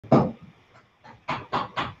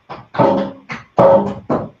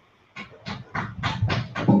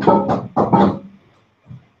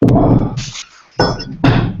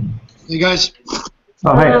Hey guys.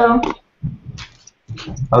 Oh, hey. Hello.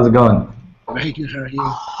 How's it going? Very good. How are you?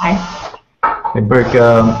 Hi. Hey, Burke.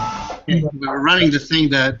 We're running the thing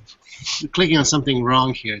that you're clicking on something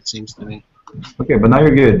wrong here. It seems to me. Okay, but now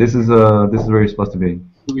you're good. This is where you're supposed to be.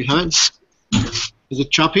 Do we have it? Is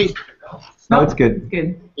it choppy? No, it's good.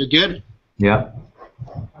 Good. You're good. Yeah.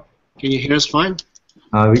 Can you hear us fine?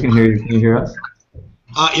 We can hear you. Can you hear us?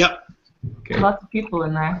 Yep. Okay. Lots of people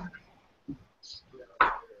in there.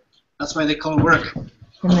 That's why they call work.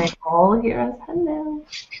 Can they all hear us? Hello.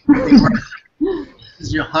 This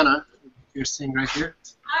is Johanna. You're seeing right here.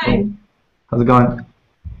 Hi. How's it going?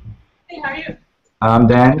 Hey, how are you? I'm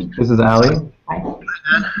Dan. This is Ali. Hi.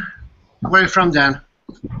 Where are you from, Dan?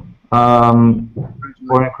 Born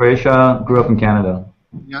in Croatia, grew up in Canada.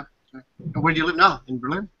 Yeah. And where do you live now? In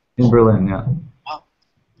Berlin? In Berlin, yeah. Wow.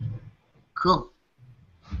 Cool.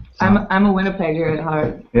 I'm a Winnipegger at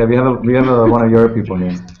heart. Yeah, we have one of your people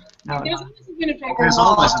here. No, There's no. always a Winnipeg There's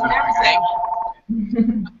involved always a in everything.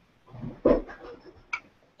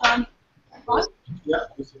 What? Yeah,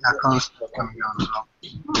 calls coming on as well.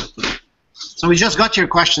 So we just got your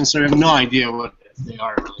questions, so we have no idea what they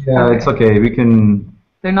are. Really. Yeah, it's okay. We can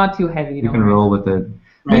They're not too heavy. can roll with it.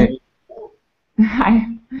 Right. Hey, Hi.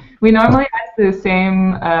 We normally ask the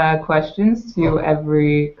same questions to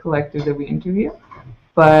every collective that we interview,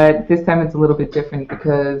 but this time it's a little bit different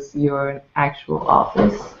because you're an actual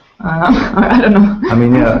office. I don't know. I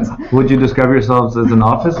mean, yeah. Would you describe yourselves as an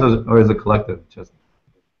office or as a collective? Just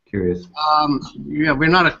curious. Yeah, we're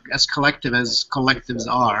not as collective as collectives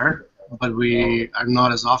are, but we are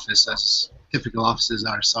not as office as typical offices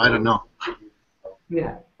are. So I don't know.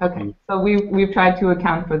 Yeah. Okay. So we've tried to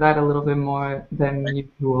account for that a little bit more than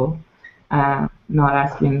usual. Not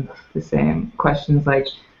asking the same questions like,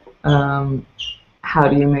 how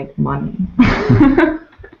do you make money?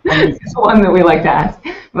 It's the one that we like to ask.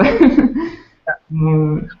 Okay.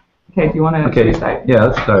 Do you want to Okay. start? Yeah,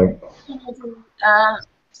 let's start.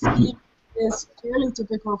 Scheme is fairly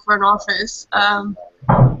typical for an office.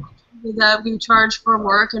 That we charge for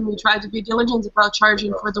work, and we try to be diligent about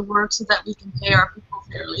charging for the work so that we can pay our people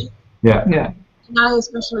fairly. Yeah. Yeah. And I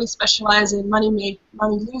especially specialize in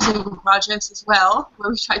money-losing projects as well, where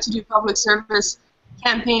we try to do public service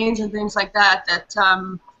campaigns and things like that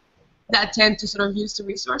that tend to sort of use the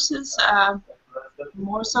resources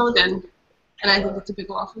more so than I think a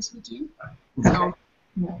typical office would do. So.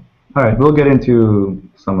 All right, we'll get into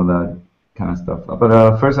some of that kind of stuff.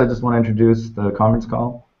 But first, I just want to introduce the conference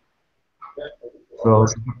call. So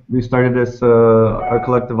we started this, our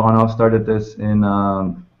collective ONOFF started this in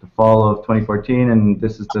the fall of 2014, and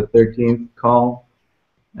this is the 13th call.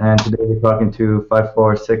 And today we're talking to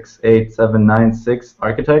 5468796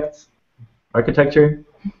 architecture,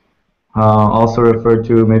 also referred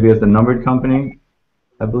to maybe as the numbered company,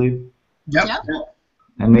 I believe. Yep.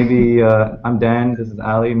 And maybe, I'm Dan, this is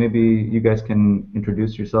Ali, maybe you guys can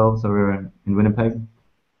introduce yourselves over in Winnipeg.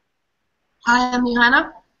 Hi, I'm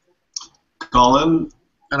Johanna. Colin.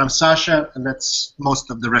 And I'm Sasha, and that's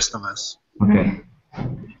most of the rest of us. Okay,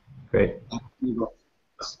 great.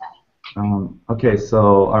 Okay,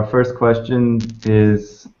 so our first question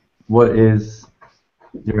is, what is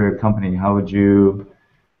your company? How would you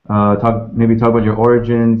maybe talk about your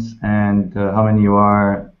origins and how many you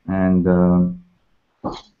are, and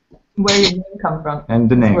Where your name come from? and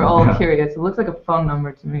the name. We're all Yeah. curious. It looks like a phone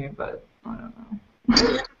number to me, but I don't know.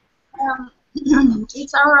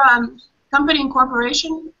 It's our company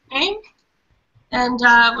incorporation name, and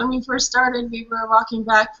when we first started, we were walking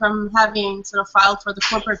back from having sort of filed for the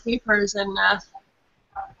corporate papers, and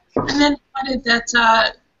then decided that,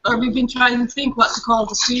 or we've been trying to think what to call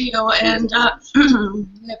the studio, and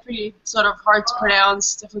we had pretty sort of hard to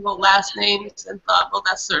pronounce, difficult last names, and thought, well,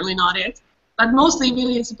 that's certainly not it. But mostly,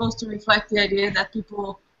 really, it's supposed to reflect the idea that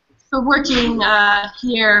people who are working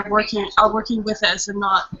here are working with us, and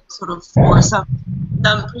not sort of for some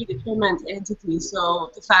predetermined entity. So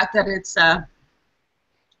the fact that it's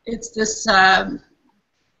this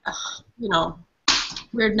you know,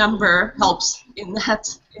 weird number helps in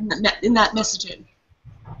that messaging.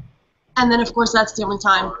 And then of course that's the only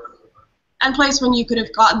time and place when you could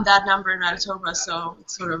have gotten that number in Manitoba. So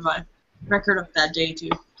it's sort of a record of that day too.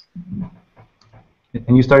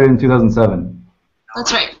 And you started in 2007.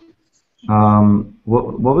 That's right.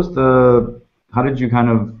 What was how did you kind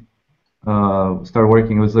of start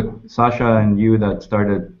working? It was like Sasha and you that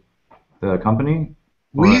started the company?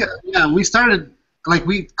 We started, like,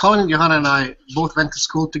 Colin, Johanna, and I both went to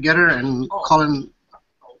school together, and Colin,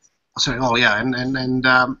 sorry, Yeah,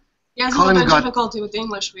 it's Colin a little bit got difficulty with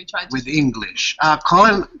English. We tried to with English.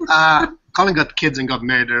 Colin Colin got kids and got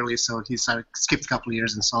married early, so he skipped a couple of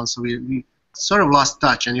years and so on. So we sort of lost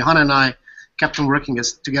touch. And Johanna and I kept on working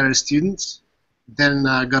together as students. Then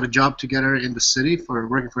got a job together in the city for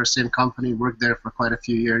working for the same company. Worked there for quite a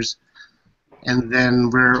few years, and then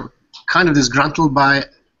we're kind of disgruntled by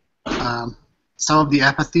some of the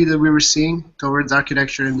apathy that we were seeing towards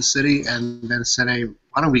architecture in the city, and then said, "Hey,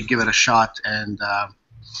 why don't we give it a shot and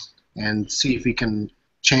see if we can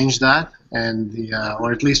change that, and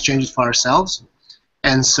or at least change it for ourselves."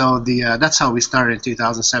 And so that's how we started in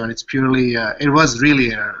 2007. It's purely it was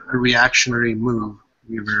really a reactionary move.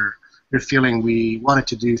 We're feeling we wanted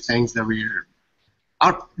to do things that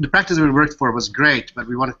the practice we worked for was great, but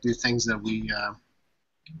we wanted to do things that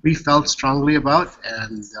we felt strongly about,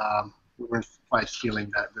 and we weren't quite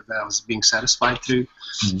feeling that was being satisfied through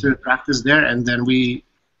the practice there. And then we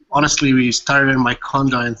started in my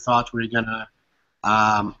condo and thought we were gonna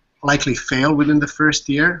likely fail within the first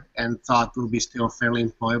year, and thought we'll be still fairly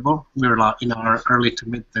employable. We were in our early to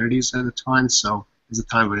mid 30s at the time, so it was a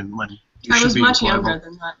time when you I should was be much employable. younger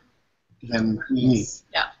than that. Than me.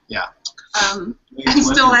 Yeah. Yeah. I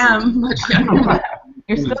still am much younger.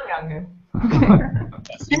 You're still younger.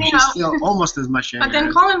 Anyhow, Still almost as much younger. but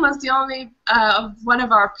then Colin was the only one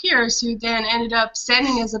of our peers who then ended up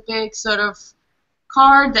sending us a big sort of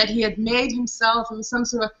card that he had made himself. It was some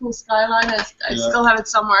sort of cool skyline. I still have it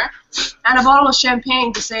somewhere. And a bottle of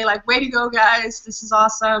champagne to say, like, way to go, guys. This is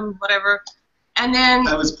awesome, whatever. And then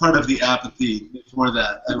I was part of the apathy before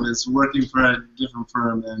that. I was working for a different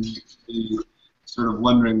firm and sort of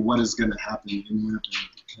wondering what is going to happen in Winnipeg.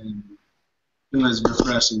 And it was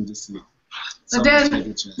refreshing to see. But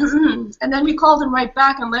then, and then we called him right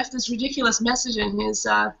back and left this ridiculous message in his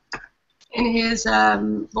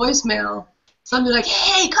voicemail. Something like,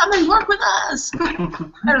 "Hey, come and work with us." I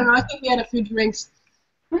don't know. I think we had a few drinks.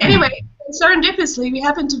 Anyway, serendipitously, we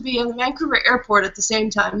happened to be in the Vancouver airport at the same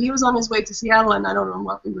time. He was on his way to Seattle, and I don't know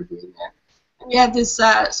what we were doing there. And we had this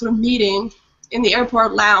sort of meeting in the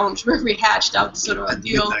airport lounge where we hatched out sort of a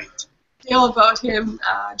deal about him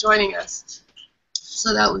joining us.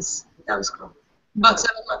 So that was cool. About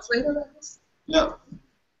 7 months later, I guess. Yeah.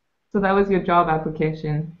 So that was your job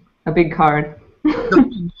application, a big card.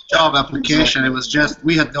 The job application, it was just,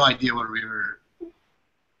 we had no idea what we were,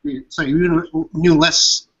 we knew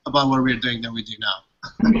less about what we were doing than we do now.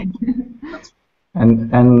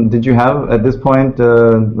 And did you have, at this point,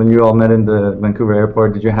 when you all met in the Vancouver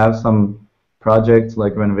airport, did you have some projects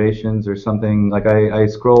like renovations or something? Like I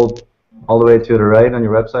scrolled all the way to the right on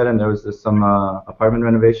your website, and there was some apartment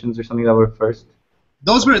renovations or something that were first.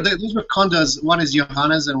 Those were condos. One is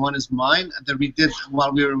Johanna's and one is mine that we did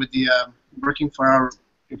while we were with the working for our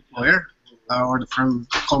employer or the firm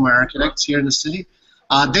Colmar Architects here in the city.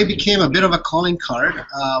 They became a bit of a calling card.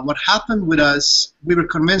 What happened with us, we were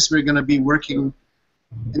convinced we were going to be working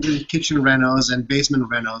in the kitchen renos and basement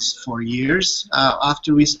renos for years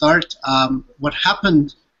after we start. What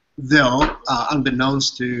happened, though,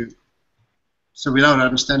 unbeknownst to, so without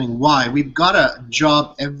understanding why, we got a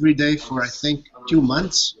job every day for, I think, 2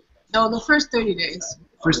 months. No, the first 30 days.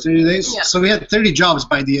 First 30 days? Yeah. So we had 30 jobs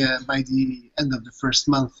by the end of the first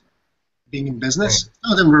month being in business.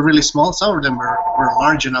 Some of them were really small. Some of them were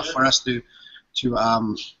large enough for us to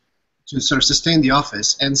sort of sustain the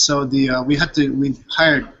office. And so we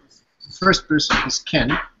hired, the first person was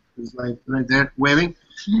Ken, who's like right there waving.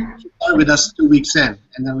 He started with us 2 weeks in,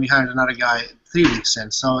 and then we hired another guy 3 weeks in.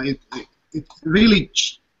 So it really,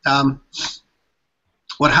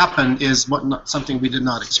 what happened is something we did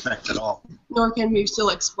not expect at all. Nor can we still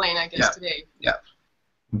explain, I guess, today. Yeah.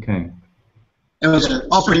 Okay. It was an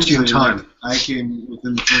opportune time. Like, I came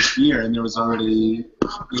within the first year, and there was already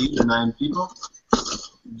 8 or 9 people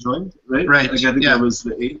joined, right? Right. Like, I think I was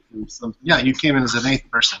the 8th or something. Yeah, you came in as an 8th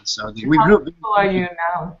person. So we How grew. many people are you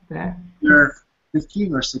now there? You're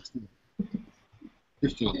 15 or 16?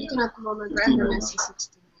 15. Even at the moment, Brandon is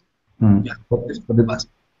 16. Yeah.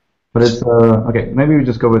 But it's okay. Maybe we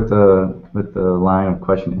just go with the line of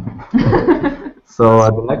questioning. So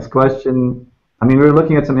the next question. I mean, we were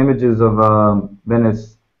looking at some images of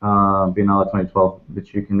Venice Biennale 2012,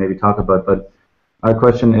 which you can maybe talk about. But our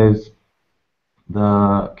question is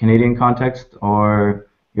the Canadian context or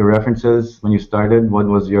your references when you started. What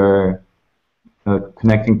was your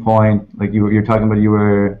connecting point? Like you're talking about, you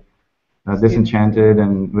were disenchanted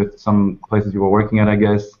and with some places you were working at, I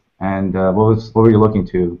guess. And what were you looking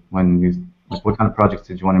to when you? Like, what kind of projects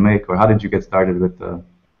did you want to make, or how did you get started with the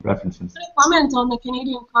references? Comment on the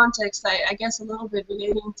Canadian context, I guess a little bit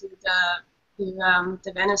relating to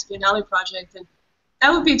the Venice Biennale project, and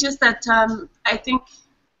that would be just that I think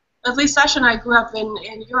at least Sasha and I grew up in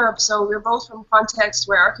Europe, so we're both from contexts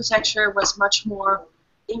where architecture was much more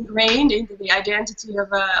ingrained into the identity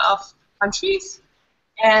of countries.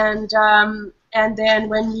 And then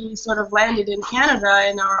when we sort of landed in Canada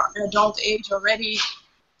in our adult age already,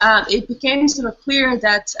 it became sort of clear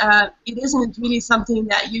that it isn't really something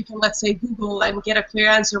that you can, let's say, Google and get a clear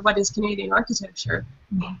answer what is Canadian architecture.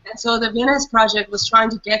 And so the Vienna's project was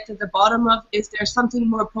trying to get to the bottom of, is there something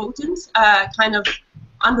more potent, kind of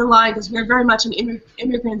underlying, because we're very much an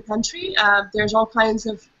immigrant country. There's all kinds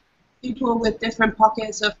of people with different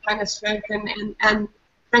pockets of kind of strength and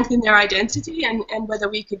strengthen their identity, and whether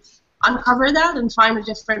we could uncover that and find a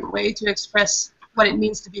different way to express what it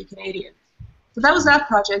means to be Canadian. So that was that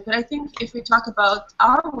project. But I think if we talk about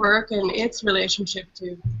our work and its relationship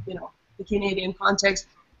to, you know, the Canadian context,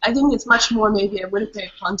 I think it's much more maybe a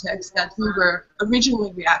Winnipeg context that we were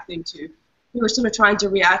originally reacting to. We were sort of trying to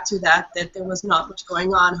react to that there was not much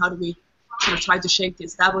going on. How do we sort of try to shake the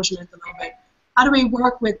establishment a little bit? How do we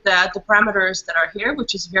work with the parameters that are here,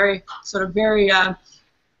 which is very sort of very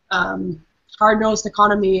hard-nosed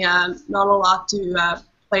economy, not a lot to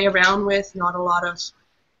play around with, not a lot of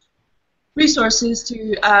resources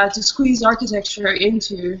to squeeze architecture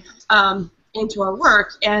into our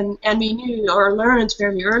work, and we knew or learned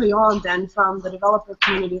very early on then from the developer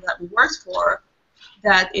community that we worked for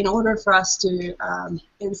that in order for us to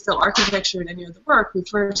instill architecture in any of the work, we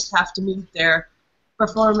first have to meet their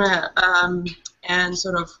performa and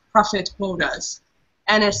sort of profit quotas.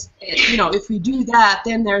 And as you know, if we do that,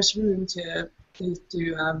 then there's room to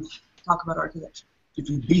talk about architecture. If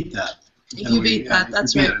you beat that. If you beat that,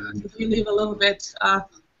 that's right. If you leave a little bit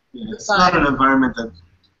it's not an environment that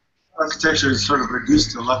architecture is sort of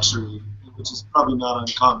reduced to luxury, which is probably not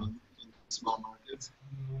uncommon in small markets.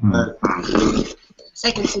 But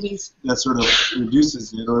second cities. That sort of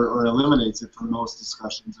reduces it or eliminates it from most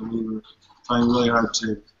discussions, and we were trying really hard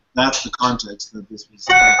to. That's the context that this was.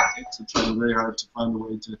 So trying very hard to find a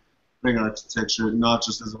way to bring architecture not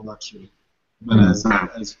just as a luxury, but as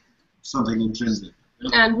something intrinsic.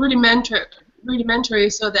 And rudimentary,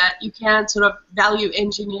 so that you can sort of value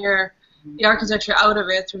engineer the architecture out of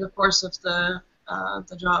it through the course of the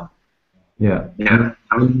job. Yeah. In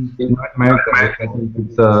North America, I think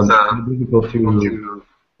it's difficult to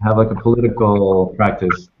have like a political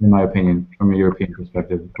practice, in my opinion, from a European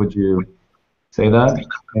perspective. Would you say that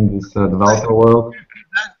in this developer world?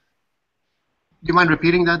 Do you mind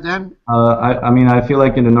repeating that, Dan? I mean, I feel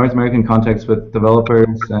like in the North American context with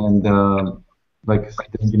developers and like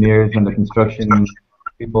the engineers and the construction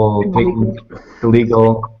people taking the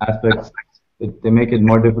legal aspects, they make it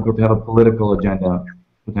more difficult to have a political agenda,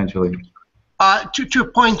 potentially. To a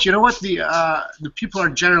point, you know what? The people are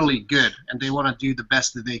generally good, and they want to do the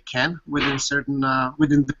best that they can within certain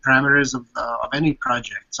within the parameters of any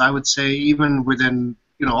project. So I would say even within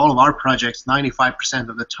all of our projects, 95%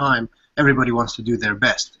 of the time, everybody wants to do their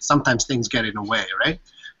best. Sometimes things get in the way, right?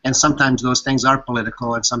 And sometimes those things are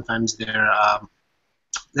political, and sometimes they're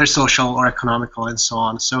social or economical, and so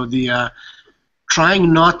on. So the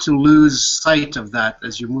trying not to lose sight of that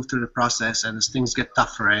as you move through the process, and as things get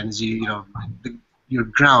tougher, and as you're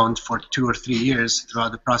ground for 2 or 3 years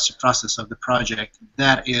throughout the process of the project.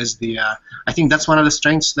 That is I think that's one of the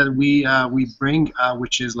strengths that we bring,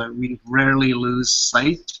 which is like we rarely lose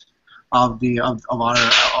sight of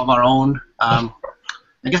our own.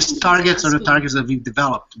 I guess targets are the targets that we've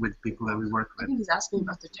developed with people that we work with. I think he's asking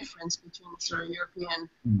about the difference between sort of European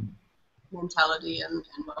mentality and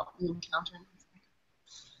what we encounter.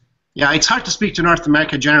 Yeah, it's hard to speak to North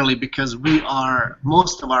America generally because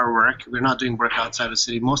most of our work, we're not doing work outside the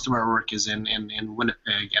city. Most of our work is in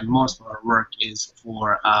Winnipeg, and most of our work is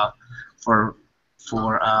for I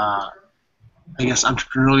guess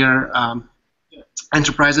entrepreneurial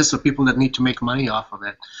enterprises, so people that need to make money off of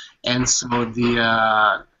it. And so what do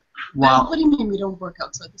you mean we don't work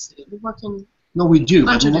outside the city? We work in. No, we do.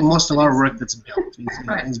 But most of our work that's built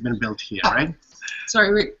has been built here, right?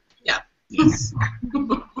 Sorry, yeah. Yes.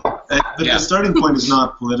 But the starting point is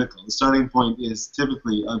not political. The starting point is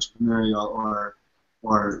typically entrepreneurial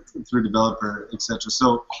or through developer, etc.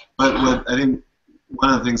 So, but what I think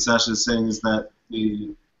one of the things Sasha is saying is that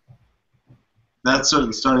that's sort of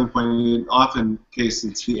the starting point. In often case,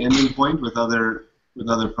 it's the ending point with other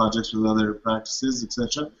projects, with other practices,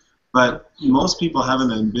 etc. But most people have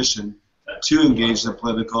an ambition to engage the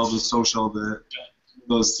political, the social,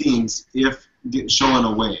 those scenes if shown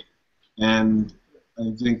a way. And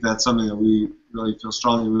I think that's something that we really feel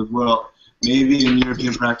strongly with. Well, maybe in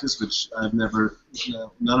European practice, which I've never,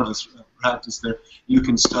 none of us practice there, you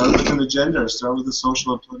can start with an agenda or start with a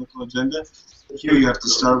social and political agenda. Here you have to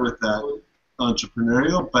start with that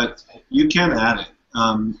entrepreneurial, but you can add it.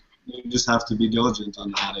 You just have to be diligent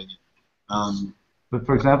on adding it. But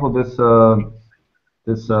for example, this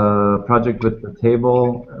project with the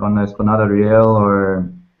table on Esplanada Riel or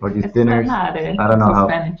these dinners. Esplanade. I don't know how.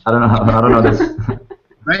 Spanish. I don't know. I don't know this.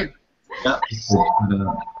 Right. Yeah.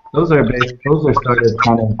 Those are started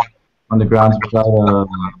kind of on the grounds without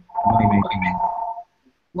money making.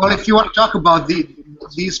 Well, if you want to talk about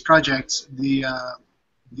these projects,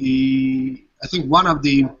 I think one of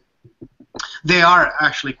they are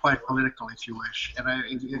actually quite political, if you wish,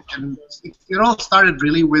 and it all started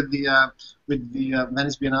really with the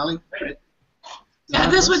Venice Biennale, right? Yeah,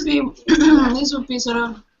 this would be sort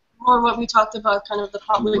of more what we talked about, kind of the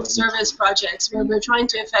public service projects, where we're trying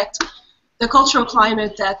to affect the cultural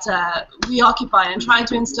climate that we occupy and trying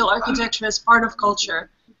to instill architecture as part of culture,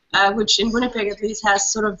 which in Winnipeg at least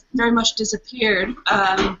has sort of very much disappeared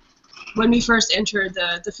when we first entered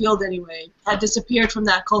the field anyway, had disappeared from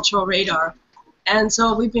that cultural radar. And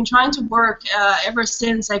so we've been trying to work ever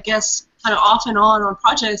since, I guess, kind of off and on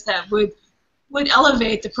projects that would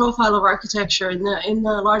elevate the profile of architecture in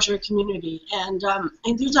the larger community. And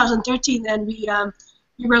in 2013, then we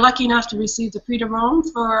were lucky enough to receive the Prix de Rome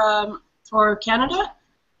for Canada,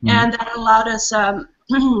 and that allowed us some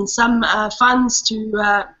funds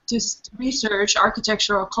to research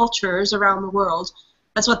architectural cultures around the world.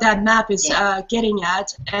 That's what that map is getting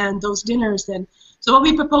at, and those dinners then. So what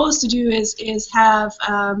we propose to do is have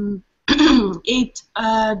 8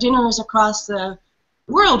 dinners across the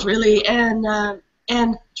world, really, and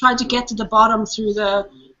try to get to the bottom through the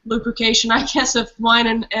lubrication, I guess, of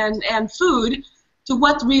wine and food, to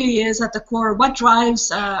what really is at the core, what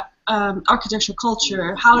drives architectural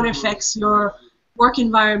culture, how it affects your work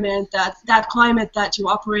environment, that climate that you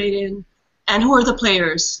operate in, and who are the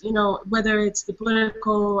players, you know, whether it's the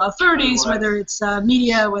political authorities, whether it's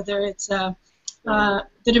media, whether it's the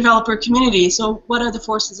developer community. So what are the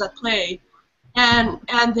forces at play? And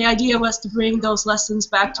the idea was to bring those lessons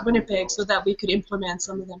back to Winnipeg so that we could implement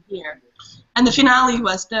some of them here. And the finale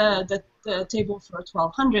was the table for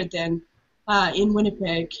 1200 then in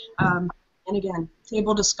Winnipeg. And again,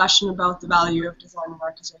 table discussion about the value of design and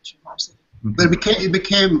architecture in our city. But it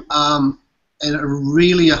became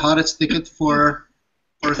really a hottest ticket for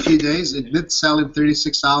a few days. It did sell in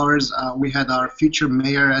 36 hours. We had our future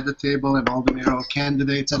mayor at the table and all the mayoral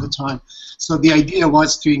candidates at the time. So the idea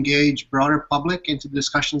was to engage broader public into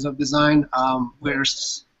discussions of design.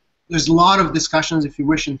 There's a lot of discussions, if you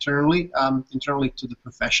wish, internally to the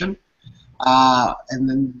profession, and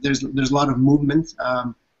then there's a lot of movement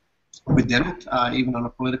within it, even on a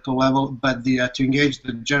political level. But to engage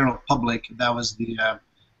the general public, that was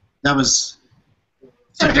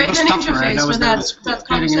create an interface for that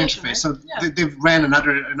conversation. Right? So they've ran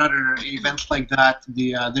another event like that.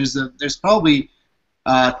 There's probably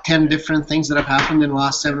 10 different things that have happened in the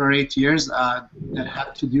last 7 or 8 years that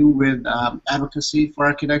have to do with advocacy for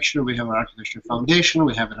architecture. We have an architecture foundation.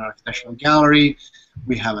 We have an architectural gallery.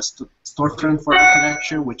 We have a storefront for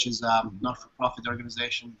architecture, which is a not-for-profit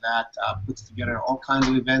organization that puts together all kinds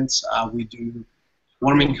of events. We do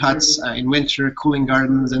warming huts in winter, cooling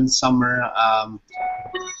gardens in summer,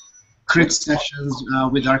 crit sessions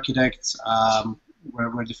with architects,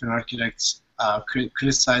 where different architects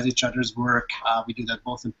criticize each other's work. We do that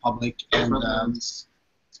both in public and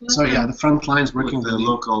the front lines working with the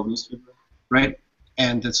local newspaper. Right,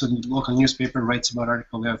 and so the local newspaper writes about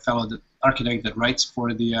article. We have a fellow architect that writes for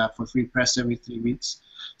Free Press every 3 weeks.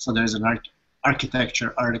 So there's an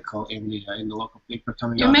architecture article in the local paper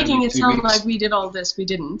coming out. You're making it sound weeks. like we did all this. We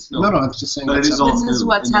didn't. No, I'm just saying. But this is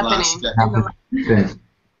what's happening.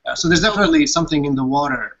 So there's definitely something in the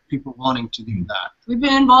water. People wanting to do that. We've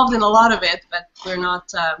been involved in a lot of it, but we're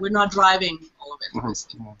not driving all of it.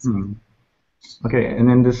 Mm-hmm. Okay,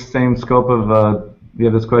 and in this same scope of we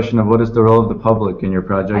have this question of what is the role of the public in your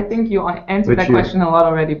project? I think you answered that question a lot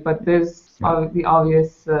already, but there's the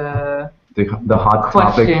obvious the hot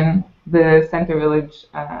question, topic. the Center Village.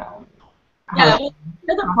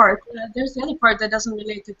 There's the other part that doesn't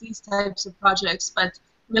relate to these types of projects, but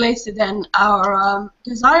relates to then our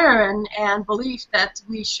desire and belief that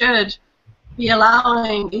we should be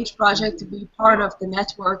allowing each project to be part of the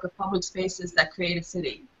network of public spaces that create a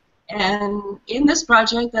city. And in this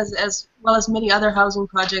project, as well as many other housing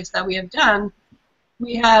projects that we have done,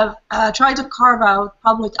 we have tried to carve out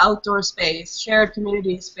public outdoor space, shared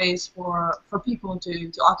community space for people to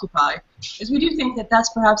occupy. Because we do think that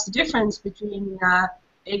that's perhaps the difference between,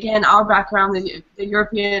 again, our background, the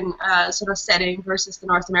European sort of setting versus the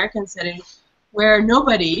North American setting, where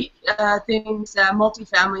nobody thinks a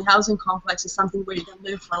multifamily housing complex is something where you can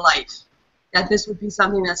live for life. that this would be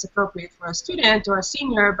something that's appropriate for a student or a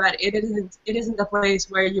senior, but it isn't a place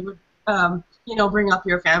where you would bring up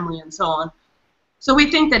your family and so on. So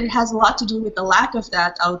we think that it has a lot to do with the lack of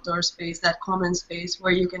that outdoor space, that common space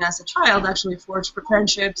where you can, as a child, actually forge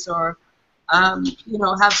friendships or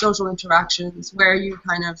have social interactions where you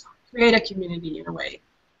kind of create a community in a way.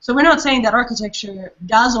 So we're not saying that architecture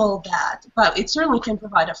does all that, but it certainly can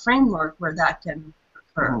provide a framework where that can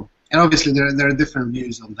occur. And obviously there are different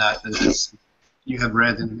views on that, as you have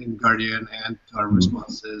read in Guardian and our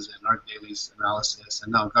responses and Art Daily's analysis,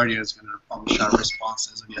 and now Guardian is going to publish our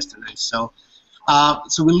responses of yesterday. So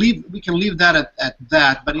we can leave that at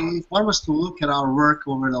that. But if one was to look at our work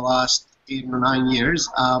over the last 8 or 9 years,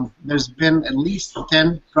 there's been at least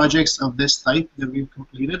 10 projects of this type that we've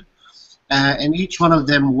completed, and each one of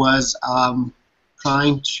them was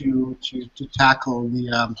trying to tackle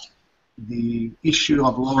the issue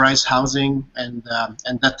of low-rise housing and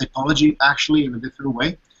that typology actually in a different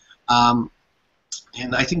way.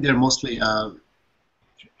 And I think they're mostly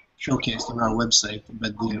showcased on our website,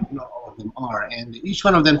 but not all of them are. And each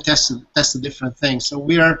one of them tests a different thing. So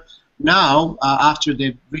we are now, after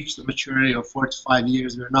they've reached the maturity of 4 to 5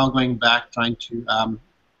 years, we're now going back trying to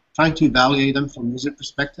evaluate them from user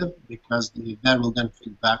perspective, because that will then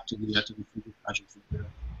feed back to the future projects that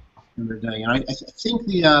we're doing. And I think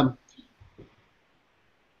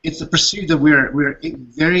it's a pursuit that we're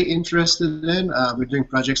very interested in. We're doing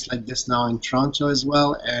projects like this now in Toronto as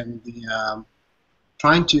well, and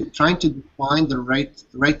trying to find the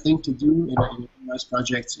right thing to do in those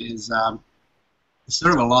projects is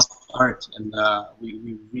sort of a lost art, and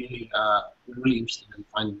we're really interested in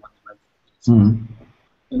finding what the right thing is.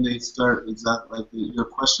 And they start exactly like your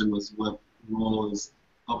question was, what role is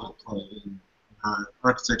public play in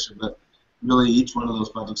architecture, but really each one of those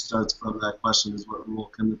projects starts from that question: is what role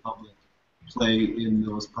can the public play in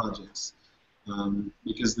those projects?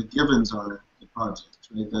 Because the givens are the project,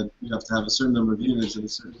 right? That you have to have a certain number of units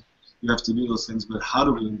and you have to do those things, but how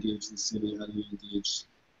do we engage the city? How do we engage?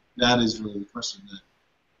 That is really the question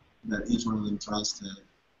that each one of them tries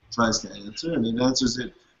to answer, and it answers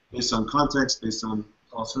it based on context, based on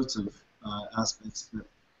all sorts of aspects, but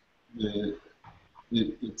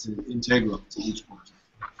it's integral to each project.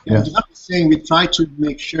 Yeah, I'm saying we try to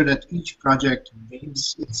make sure that each project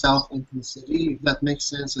weaves itself into the city, if that makes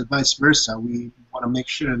sense, and vice versa. We want to make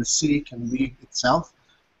sure the city can weave itself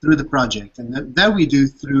through the project, and that we do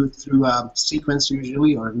through a sequence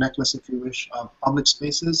usually, or a necklace, if you wish, of public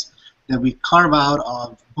spaces that we carve out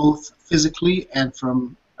of both physically and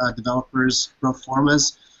from developers' pro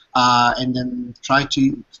formas, and then try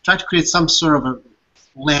to create some sort of a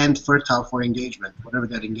land fertile for engagement, whatever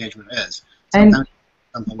that engagement is. Sometimes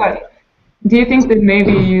do you think that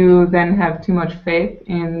maybe you then have too much faith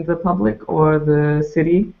in the public or the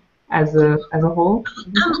city as a whole?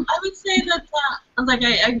 I would say that, like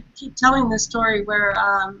I keep telling this story where,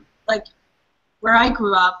 like, where I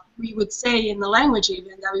grew up, we would say in the language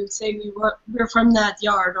even that we would say we're from that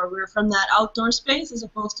yard, or we're from that outdoor space, as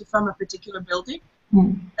opposed to from a particular building.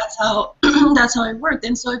 That's how it worked,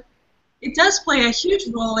 and so it does play a huge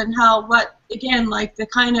role in again, like the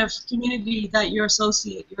kind of community that you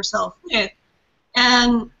associate yourself with.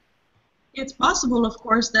 And it's possible, of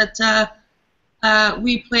course, that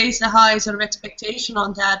we place a high sort of expectation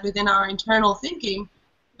on that within our internal thinking,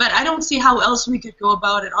 but I don't see how else we could go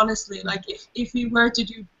about it, honestly. Like, if we were to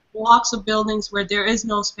do blocks of buildings where there is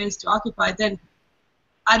no space to occupy, then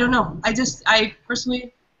I don't know. I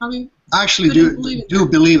personally probably actually do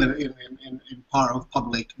believe in power of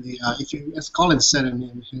public. If you, as Colin said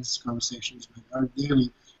in his conversations with Art Daily,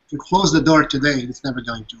 if you close the door today, it's never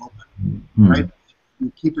going to open, right? If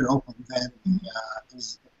you keep it open, then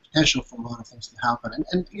there's potential for a lot of things to happen.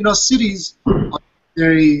 And you know, cities on a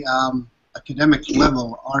very academic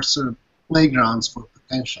level are sort of playgrounds for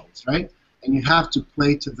potentials, right? And you have to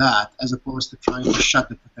play to that as opposed to trying to shut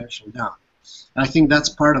the potential down. And I think that's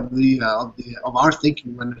part of our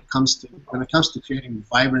thinking when it comes to creating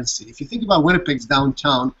vibrancy. If you think about Winnipeg's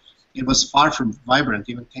downtown, it was far from vibrant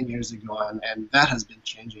even 10 years ago, and that has been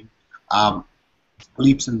changing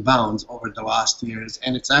leaps and bounds over the last years.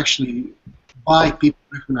 And it's actually by people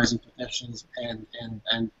recognizing potentials and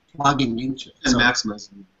plugging into it. And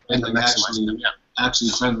maximizing them. And like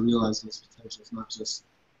actually trying to realize those potentials, not just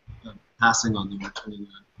passing on them or turning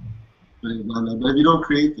on them. But if you don't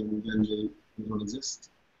create them, then they don't exist.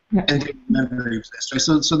 Yeah. And they never exist, right?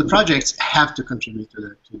 So the projects have to contribute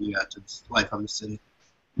to the life of the city.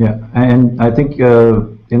 Yeah, and I think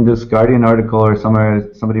in this Guardian article or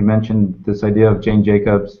somewhere somebody mentioned this idea of Jane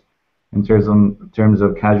Jacobs in terms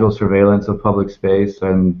of casual surveillance of public space,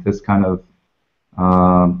 and this kind of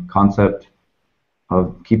concept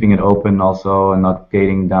of keeping it open also and not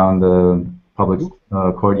gating down the public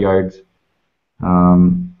courtyards.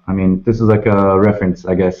 I mean, this is like a reference,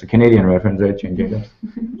 I guess, a Canadian reference, right, Jacob?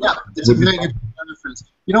 Yeah, it's a very good reference.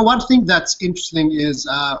 You know, one thing that's interesting is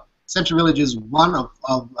Central Village is one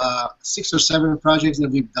of 6 or 7 projects that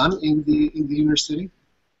we've done in the inner city.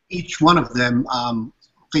 Each one of them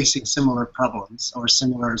facing similar problems or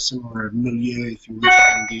similar milieu, if you wish,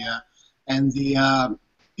 and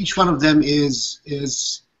each one of them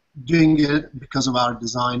is doing it because of our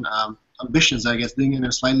design ambitions, I guess, doing it in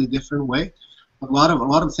a slightly different way. A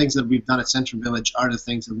lot of things that we've done at Central Village are the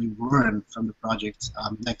things that we've learned from the projects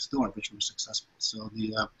next door, which were successful. So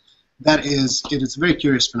it's a very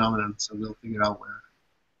curious phenomenon. So we'll figure out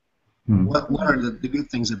what are the good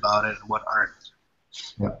things about it and what aren't.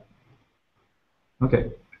 Yeah. Okay.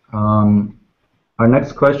 Our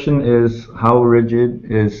next question is, how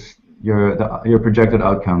rigid is your projected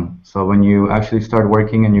outcome? So when you actually start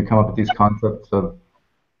working and you come up with these concepts of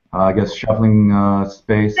I guess shuffling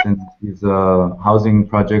space in these housing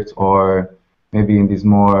projects, or maybe in these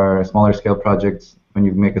more smaller scale projects, when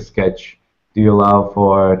you make a sketch, do you allow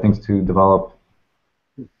for things to develop?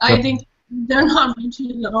 I think they're not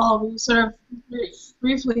rigid at all. We sort of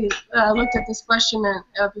briefly looked at this question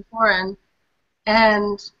before,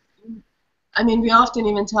 and I mean, we often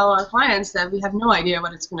even tell our clients that we have no idea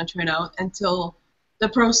what it's going to turn out until the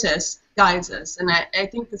process guides us. And I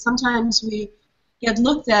think that sometimes we get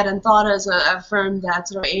looked at and thought as a firm that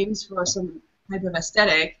sort of aims for some type of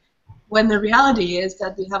aesthetic, when the reality is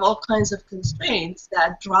that we have all kinds of constraints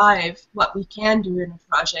that drive what we can do in a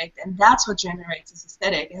project, and that's what generates this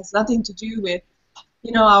aesthetic. It has nothing to do with,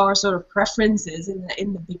 you know, our sort of preferences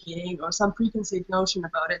in the beginning or some preconceived notion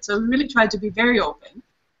about it. So we really try to be very open.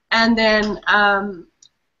 And then,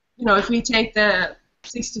 you know, if we take the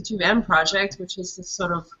 62M project, which is this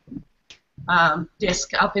sort of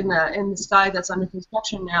disc up in the sky that's under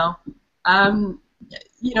construction now,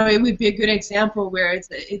 you know, it would be a good example where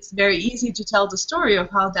it's very easy to tell the story of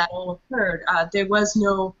how that all occurred. There was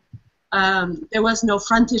no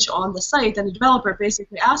frontage on the site, and the developer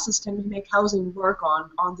basically asked us, can we make housing work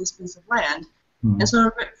on this piece of land? And so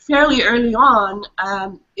fairly early on,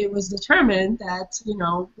 it was determined that, you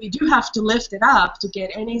know, we do have to lift it up to get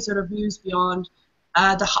any sort of views beyond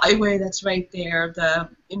the highway that's right there, the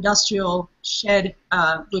industrial shed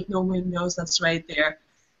with no windows that's right there.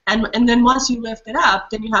 And then once you lift it up,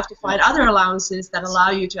 then you have to find other allowances that allow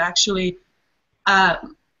you to actually,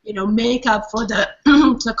 you know, make up for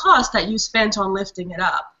the cost that you spent on lifting it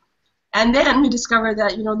up. And then we discovered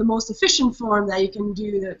that, you know, the most efficient form that you can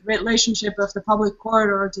do, the relationship of the public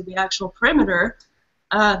corridor to the actual perimeter,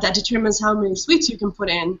 that determines how many suites you can put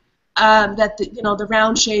in, that you know, the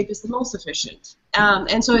round shape is the most efficient.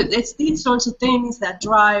 And so it's these sorts of things that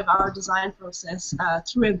drive our design process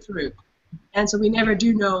through and through. And so we never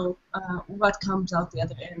do know what comes out the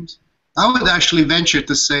other end. I would actually venture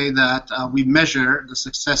to say that we measure the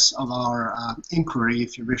success of our inquiry,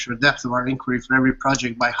 if you wish, or depth of our inquiry for every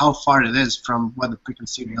project by how far it is from what the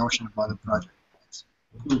preconceived notion about the project is.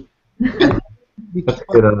 We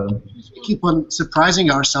keep on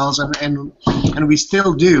surprising ourselves, and we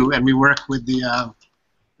still do, and we work with the,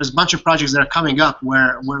 there's a bunch of projects that are coming up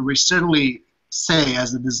where we certainly say,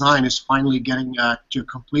 as the design is finally getting to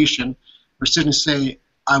completion, we certainly say,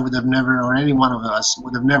 I would have never, or any one of us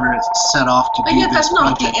would have never set off to do this project. That's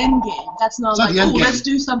not the end game. That's not like, oh, let's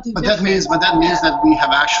do something different. That means that we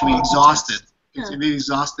have actually exhausted. We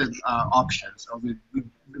exhausted options, or we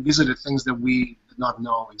visited things that we did not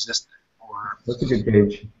know existed. That's a good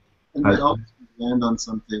gauge. And we always land on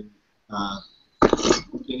something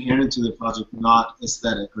inherent to the project, not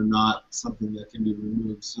aesthetic or not something that can be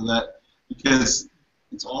removed. So that, because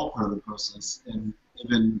it's all part of the process, and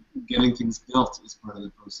even getting things built is part of the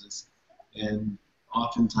process. And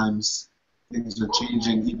oftentimes things are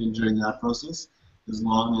changing even during that process, as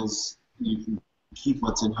long as you can keep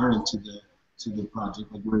what's inherent to the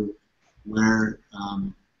project, like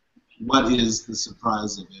what is the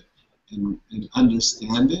surprise of it, and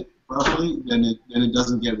understand it properly, then it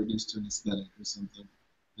doesn't get reduced to an aesthetic or something.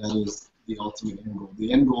 That is the ultimate end goal.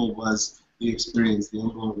 The end goal was the experience. The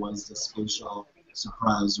end goal was the spatial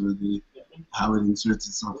surprise, or how it inserts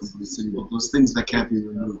itself into the city. But those things that can't be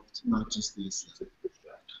removed, not just the aesthetic.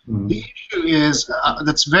 The issue is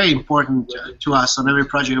that's very important to us on every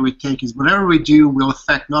project that we take, is whatever we do will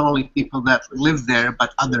affect not only people that live there,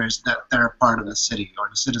 but others that are part of the city, or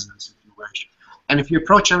the citizens, if you wish. And if you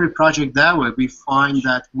approach every project that way, we find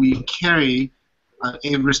that we carry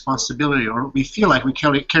a responsibility, or we feel like we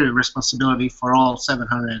carry responsibility for all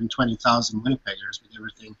 720,000 Winnipeggers with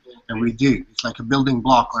everything that we do. It's like a building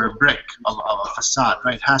block or a brick of a facade,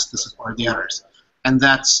 right? It has to support the others, and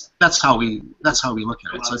that's how we look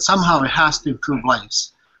at it. So somehow it has to improve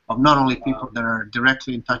lives of not only people that are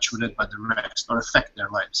directly in touch with it, but the rest, or affect their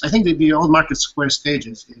lives. I think that the Old Market Square stage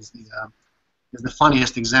is the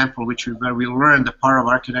funniest example, where we learn the power of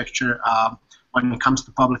architecture when it comes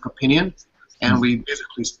to public opinion. And we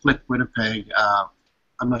basically split Winnipeg.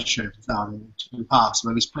 I'm not sure if it's out in two halves,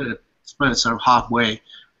 but we split it sort of halfway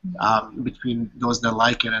between those that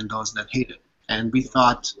like it and those that hate it. And we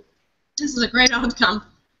thought this is a great outcome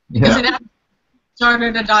because it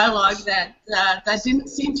started a dialogue that didn't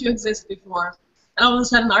seem to exist before, and all of a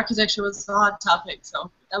sudden architecture was a hot topic.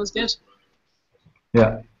 So that was good.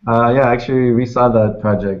 Yeah. Actually, we saw that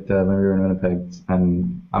project when we were in Winnipeg,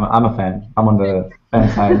 and I'm a fan. I'm on the fan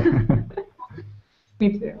side.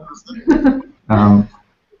 Me too.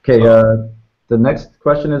 Okay, the next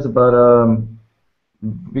question is about,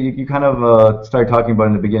 you kind of started talking about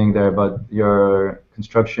in the beginning there about your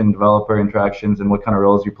construction developer interactions and what kind of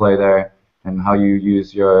roles you play there and how you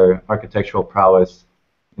use your architectural prowess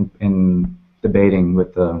in debating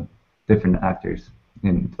with different actors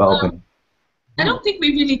in developing. I don't think we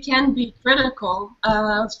really can be critical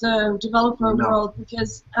of the developer world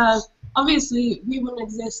because obviously we wouldn't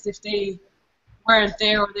exist if they weren't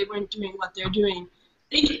there or they weren't doing what they're doing.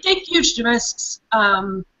 They take huge risks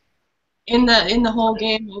in the whole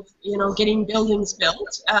game of getting buildings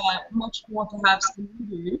built, much more perhaps than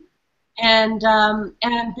we do. And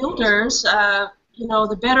builders,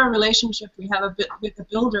 the better relationship we have with the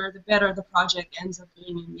builder, the better the project ends up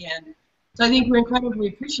being in the end. So I think we're incredibly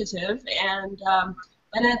appreciative, and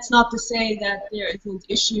that's not to say that there isn't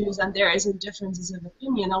issues and there isn't differences of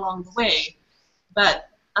opinion along the way, but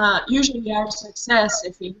usually our success,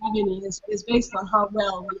 if we have any, is based on how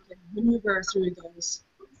well we can maneuver through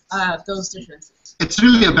those differences. It's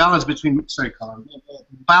really a balance between, sorry, Colin,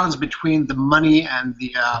 balance between the money and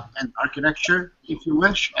the and architecture, if you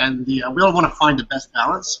wish, and we all want to find the best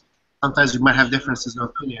balance. Sometimes we might have differences of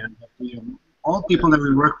opinion, but all people that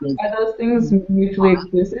we work with. Are those things mutually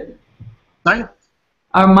exclusive? Sorry?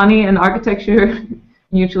 Are money and architecture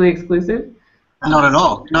mutually exclusive? Not at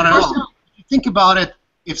all. Not at all. If you think about it,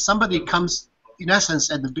 if somebody comes, in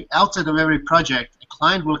essence, at the outset of every project, a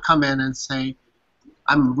client will come in and say,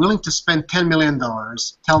 I'm willing to spend $10 million,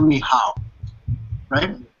 tell me how,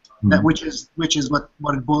 right? That, which is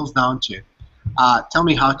what it boils down to. Tell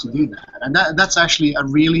me how to do that. And that's actually a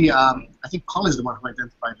really, I think Colin is the one who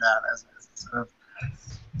identified that as sort of,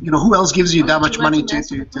 who else gives you that much money to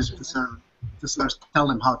sort of tell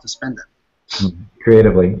them how to spend it?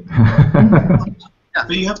 Creatively. But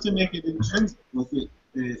you have to make it intrinsic.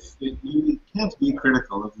 You can't be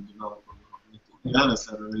critical of the developer. Yana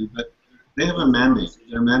said already, but they have a mandate.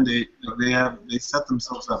 Their mandate, they set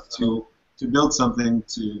themselves up to build something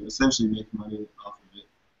to essentially make money off of it.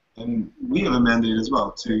 And we have a mandate as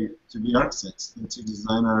well to be architects and to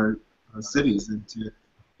design our cities and to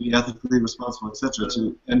be ethically responsible, etc.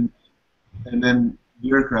 And then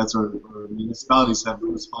bureaucrats or municipalities have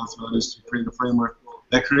responsibilities to create a framework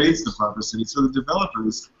that creates the proper city. So the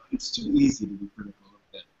developers, it's too easy to be critical of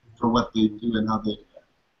them for what they do and how they,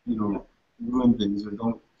 ruin things or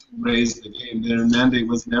don't raise the game. Their mandate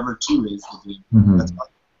was never to raise the game. Mm-hmm. That's why.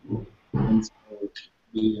 And so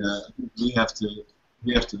we have to do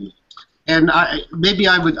it. And I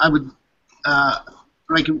would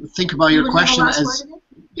like think about your question as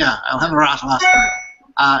I'll have a last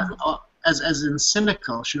word. As in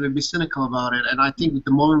cynical, should we be cynical about it? And I think that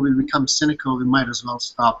the moment we become cynical, we might as well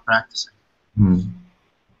stop practicing.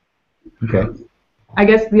 Okay. I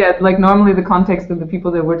guess, like normally the context of the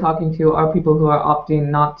people that we're talking to are people who are opting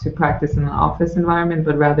not to practice in an office environment,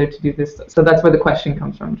 but rather to do this. So that's where the question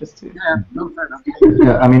comes from, just to. Yeah, no, fair enough.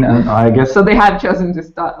 Yeah, I mean, I guess. So they had chosen to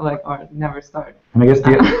start, or never start. And I guess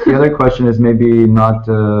the other question is maybe not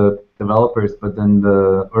developers, but then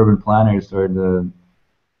the urban planners or the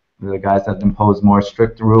guys that impose more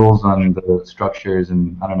strict rules on the structures,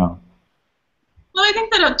 and I don't know. Well, I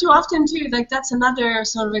think that too often too, like that's another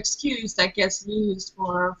sort of excuse that gets used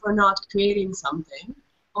for not creating something.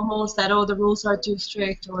 Almost that, the rules are too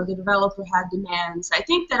strict or the developer had demands. I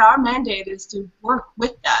think that our mandate is to work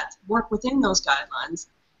with that, work within those guidelines.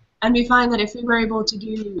 And we find that if we were able to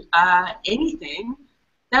do anything,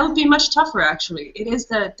 that would be much tougher actually. It is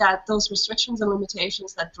those restrictions and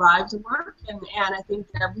limitations that drive the work, and I think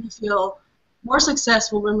that we feel more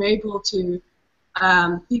successful when we're able to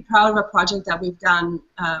be proud of a project that we've done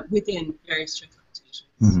within very strict limitations.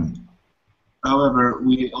 Mm-hmm. However,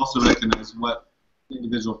 we also recognize what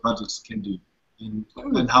individual projects can do, and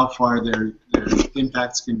how far their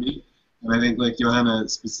impacts can be. And I think, like Johanna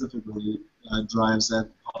specifically drives at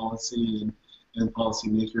policy and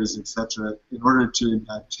policymakers, etc., in order to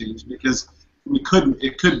impact change, because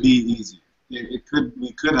it could be easy.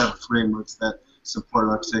 We could have frameworks that support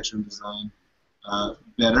architecture and design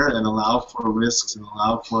better and allow for risks and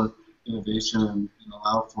allow for innovation and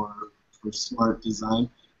allow for smart design,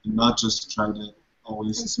 and not just try to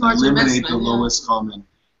always eliminate the lowest common,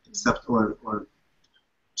 except or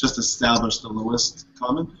just establish the lowest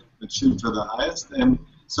common, but shoot for the highest. And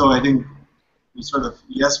so I think we sort of,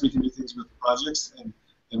 yes, we can do things with projects, and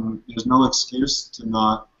there's no excuse to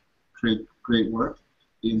not create great work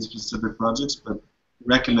in specific projects, but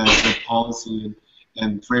recognize that policy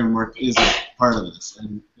and framework is a part of this.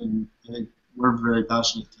 And I think we're very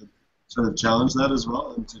passionate to sort of challenge that as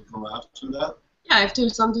well and to go after that. Yeah, if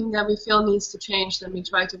there's something that we feel needs to change, then we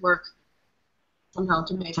try to work somehow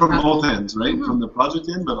to make it from happen. both ends, right? Mm-hmm. From the project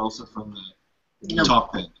end, but also from the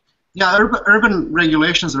top end. Yeah, urban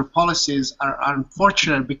regulations or policies are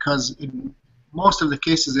unfortunate because in most of the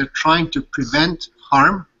cases they're trying to prevent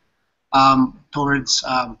harm towards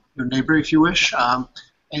your neighbor, if you wish.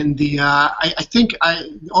 And I think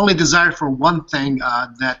the only desire for one thing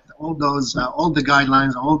that all the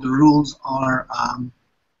guidelines, all the rules are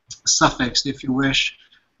suffixed, if you wish,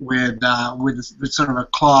 with sort of a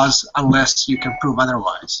clause unless you can prove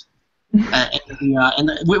otherwise.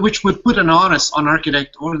 Which would put an onus on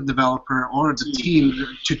architect or the developer or the team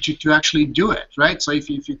to actually do it, right? So if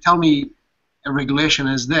you tell me a regulation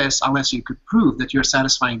is this, unless you could prove that you're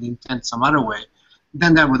satisfying the intent some other way,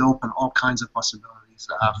 then that would open all kinds of possibilities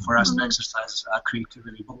for us to exercise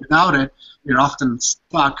creativity. But without it, we're often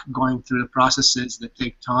stuck going through the processes that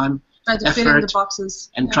take time, try to fit in the boxes,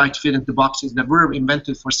 and try to fit into boxes that were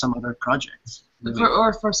invented for some other projects,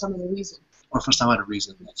 or for some other reason. Or for some other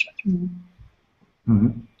reason, that's right.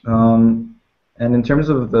 Mm-hmm. And in terms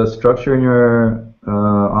of the structure in your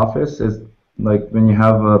office, is like when you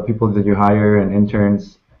have people that you hire and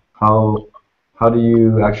interns, how do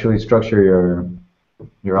you actually structure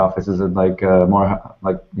your office? Is it like more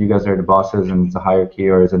like you guys are the bosses and it's a hierarchy,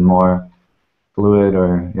 or is it more fluid,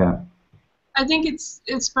 or yeah? I think it's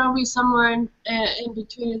probably somewhere in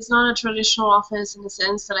between. It's not a traditional office in the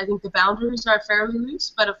sense that I think the boundaries are fairly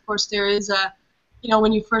loose, but of course there is a,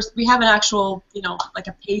 when we have an actual, like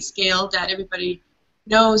a pay scale that everybody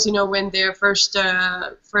knows, when they're first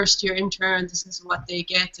year intern, this is what they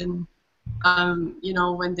get, and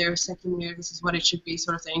when they're second year, this is what it should be,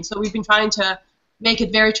 sort of thing. So we've been trying to make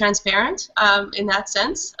it very transparent in that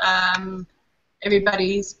sense.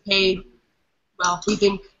 Everybody's paid, well, we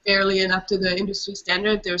think fairly and up to the industry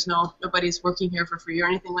standard. There's nobody's working here for free or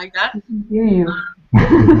anything like that. They can hear you.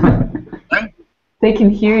 They can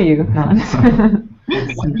hear you.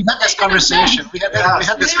 We had this conversation. We had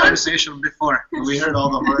this conversation before. We heard all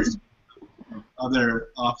the horrors of other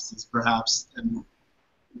offices, perhaps, and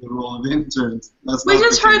the role of interns. We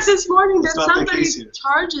just heard this morning that somebody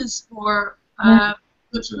charges for the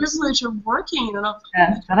privilege of working. Yeah,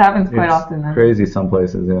 that happens quite often. Then. Crazy some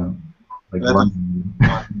places, yeah. Like London.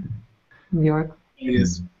 New York. It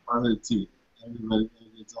is part of the team. Everybody,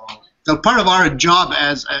 it's all. So part of our job,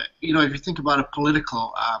 as if you think about a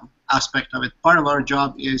political aspect of it, part of our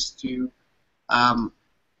job is to not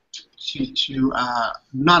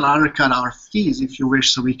undercut our fees, if you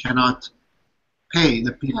wish, so we cannot pay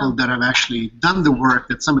the people that have actually done the work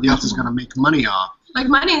that somebody else is going to make money off. Like,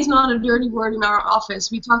 money is not a dirty word in our office.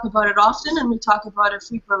 We talk about it often, and we talk about it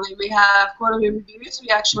frequently. We have quarterly reviews. We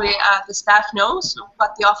actually, the staff knows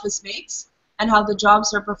what the office makes and how the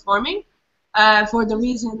jobs are performing, for the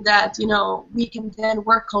reason that, we can then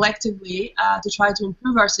work collectively to try to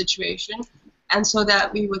improve our situation, and so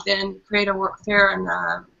that we would then create a work fair and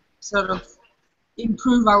sort of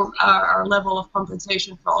improve our level of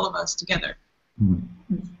compensation for all of us together.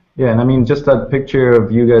 Yeah, and I mean, just that picture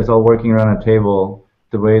of you guys all working around a table,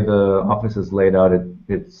 the way the office is laid out,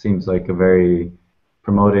 it seems like a very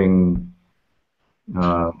promoting.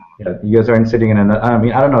 Yeah, you guys aren't sitting in another. I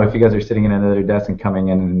mean, I don't know if you guys are sitting in another desk and coming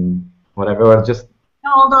in and whatever, or just.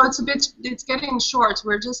 No, although it's getting short.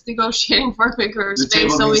 We're just negotiating for a bigger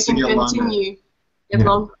space so we can continue. Get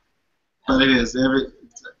longer. But it is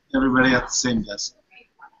everybody at the same desk.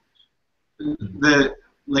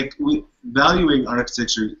 Valuing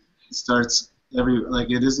architecture starts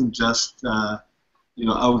it isn't just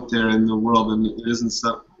out there in the world, and it isn't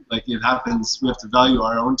it happens. We have to value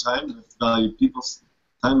our own time. We have to value people's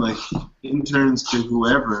time, like interns to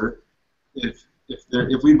whoever. If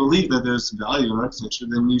we believe that there's value in architecture,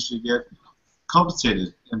 then you should get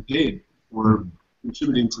compensated and paid for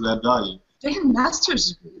contributing to that value. they have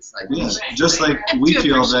master's degrees. Like, Yeah, just like we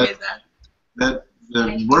feel that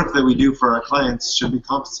the work that we do for our clients should be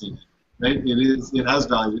compensated, right? It has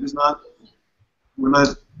value. It's not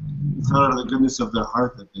out of the goodness of their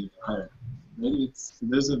heart that they've hired. Right?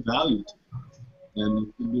 There's a value to it, and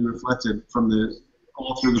it can be reflected from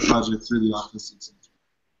all through the project, through the office, etc.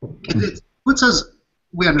 It puts us,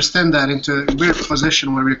 we understand that, into a weird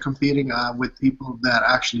position where we're competing with people that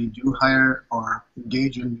actually do hire or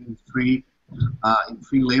engage in free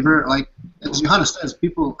labor. Like, as Johannes says,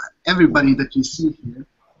 everybody that you see here,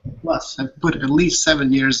 plus, have put at least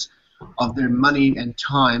 7 years of their money and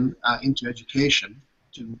time into education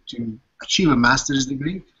to achieve a master's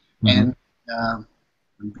degree, and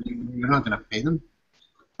you're not going to pay them.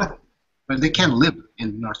 But they can't live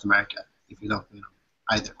in North America if you don't pay them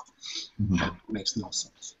either. That makes no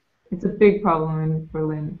sense. It's a big problem in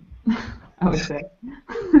Berlin, I would say.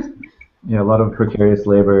 Yeah, a lot of precarious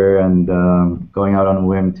labor and going out on a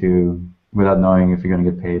whim without knowing if you're going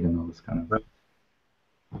to get paid and all this kind of.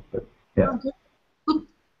 But, yeah.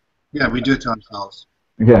 Yeah, we do it to ourselves.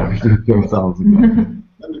 Yeah, we do it to ourselves.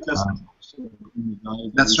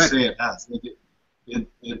 That's right. Say it has.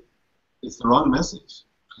 It's the wrong message.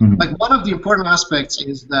 Like, one of the important aspects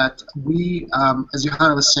is that we, as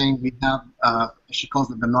Johanna was saying, we have, she calls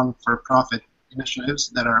them the non-for-profit initiatives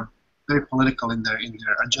that are very political in their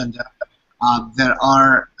agenda. That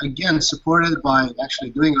are, again, supported by actually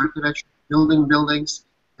doing architecture, building buildings.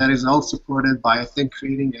 That is all supported by, I think,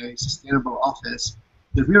 creating a sustainable office.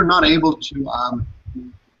 If we are not able to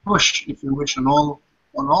push, if you wish, on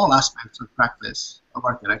all aspects of practice of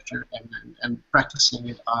architecture and practicing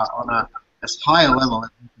it on as high a level as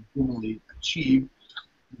we can humanly achieve,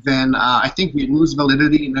 then I think we lose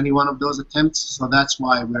validity in any one of those attempts. So that's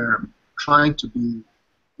why we're trying to be, I'm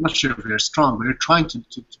not sure if we're strong, but we're trying to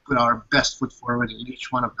put our best foot forward in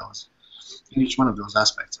each one of those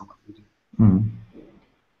aspects of what we do.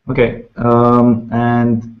 Okay,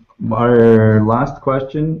 and our last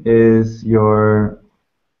question is your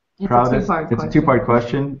proudest. It's a two-part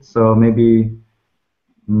question, so maybe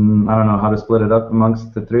I don't know how to split it up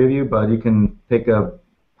amongst the three of you, but you can pick a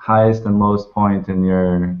highest and lowest point in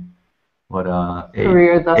your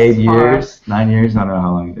career thus 8 years, 9 years. I don't know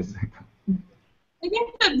how long it is. I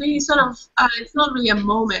think that we sort of, it's not really a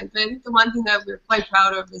moment, but I think the one thing that we're quite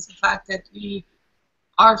proud of is the fact that we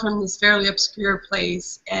are from this fairly obscure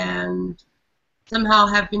place and somehow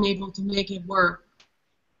have been able to make it work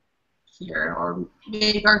here, or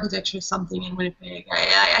make architecture something in Winnipeg.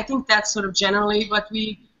 I think that's sort of generally what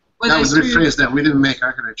we... That was rephrased, that we didn't make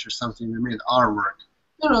architecture something, we made our work.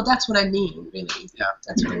 No, that's what I mean, really. Yeah.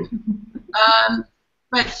 That's what I mean.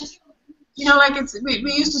 But, you know, like,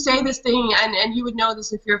 we used to say this thing, and you would know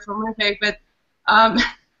this if you're from Winnipeg, but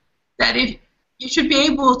that if you should be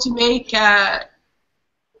able to make,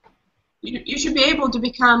 you should be able to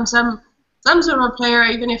become some sort of a player,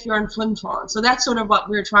 even if you're in Flin Flon. So that's sort of what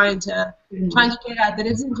we're trying to get at. That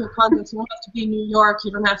isn't your context. You don't have to be in New York.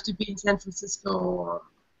 You don't have to be in San Francisco or,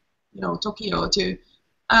 you know, Tokyo to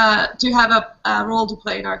have a role to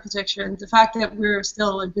play in architecture. And the fact that we're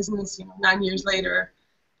still in business, you know, 9 years later,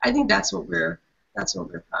 I think that's what we're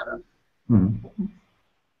proud of. Come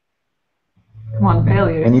on,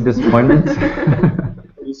 failures. Any disappointments?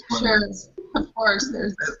 Sure, of course.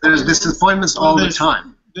 There's disappointments all the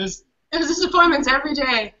time. There's disappointments every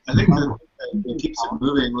day. I think that it keeps it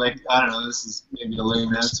moving. Like, I don't know, this is maybe a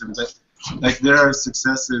lame answer, but like, there are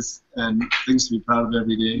successes and things to be proud of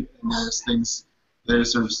every day, and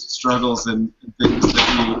there's sort of struggles and things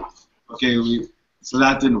that so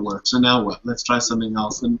that didn't work. So now what? Let's try something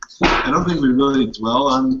else. And I don't think we really dwell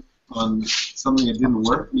on something that didn't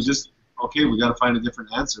work. We just, we got to find a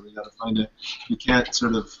different answer. We got to find you can't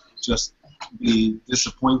sort of just be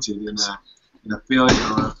disappointed in a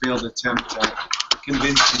failure or a failed attempt at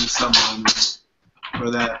convincing someone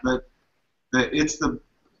for that. But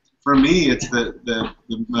for me, it's the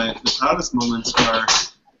proudest moments are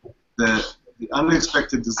the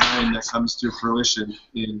unexpected design that comes to fruition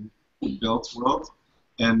in the built world,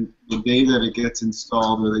 and the day that it gets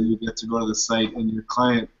installed, or that you get to go to the site and your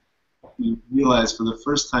client, you realize for the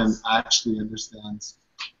first time, actually understands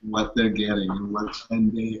what they're getting,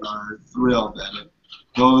 and they are thrilled at it.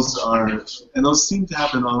 Those seem to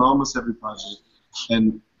happen on almost every project,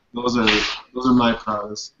 and those are my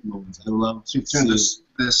proudest moments. I love to see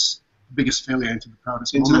this biggest failure into the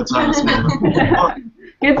proudest moment.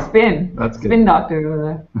 Good spin. That's good. Spin doctor over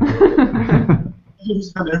there.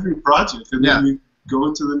 It's on every project, and then you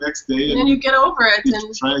go to the next day, and then you get over it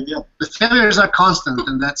and try again. The failures are constant,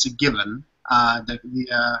 and that's a given.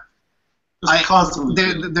 Just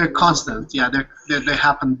constantly. They're constant. Yeah, they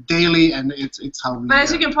happen daily, and it's how we. But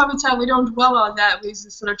as you can probably tell, we don't dwell on that. We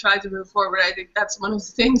just sort of try to move forward. I think that's one of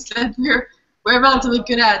the things that we're relatively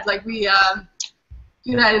good at. Like we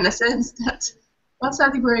good at in a sense that. What's that?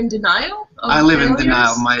 I think we're in denial. I live in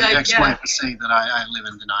denial. failures. My Like, ex-wife is saying that I live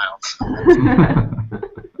in denial.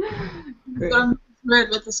 So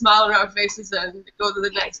with a smile on our faces and go to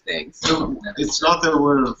the next thing. So It's not that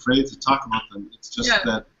we're afraid to talk about them. It's just Yeah.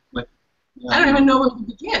 that, like, I don't even know where to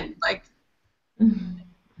begin. Like,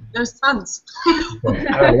 there's tons. All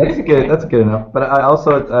right, that's good enough. But I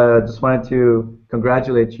also just wanted to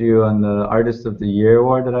congratulate you on the Artist of the Year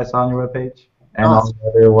award that I saw on your webpage, and all the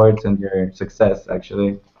other awards and your success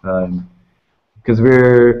actually. Because we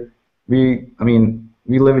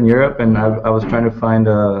live in Europe, and I was trying to find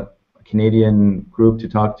a Canadian group to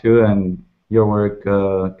talk to, and your work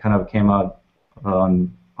kind of came out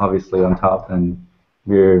obviously on top, and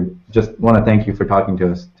we just want to thank you for talking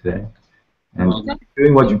to us today and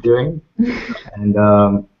doing what you're doing, and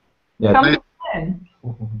yeah, Come to Berlin.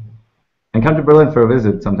 and come to Berlin for a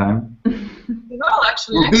visit sometime. Well,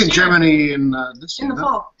 actually, We'll be next in year. Germany in this In year, the no?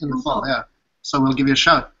 fall. In the fall, yeah. So we'll give you a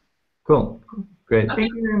shout. Cool, great.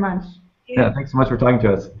 Thank you very much. Yeah, thanks so much for talking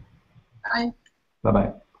to us. Bye. Bye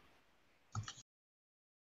bye.